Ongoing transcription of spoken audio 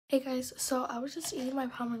Hey guys, so I was just eating my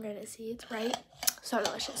pomegranate seeds, right? So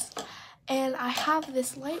delicious. And I have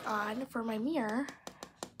this light on for my mirror,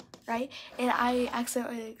 right? And I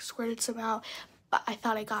accidentally squirted some out, but I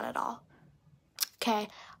thought I got it all. Okay,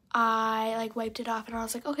 I like wiped it off and I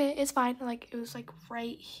was like, okay, it's fine. Like it was like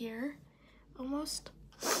right here, almost.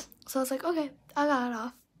 So I was like, okay, I got it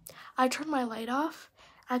off. I turned my light off.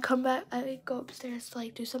 I come back, I go upstairs to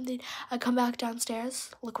like do something. I come back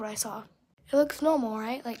downstairs, look what I saw. It looks normal,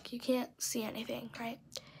 right? Like you can't see anything, right?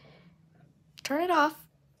 Turn it off.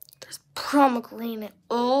 There's pomegranate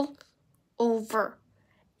all over.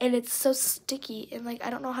 And it's so sticky and like I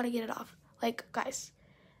don't know how to get it off. Like guys,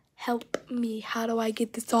 help me. How do I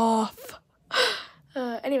get this off?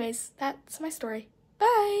 Anyways, that's my story.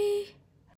 Bye.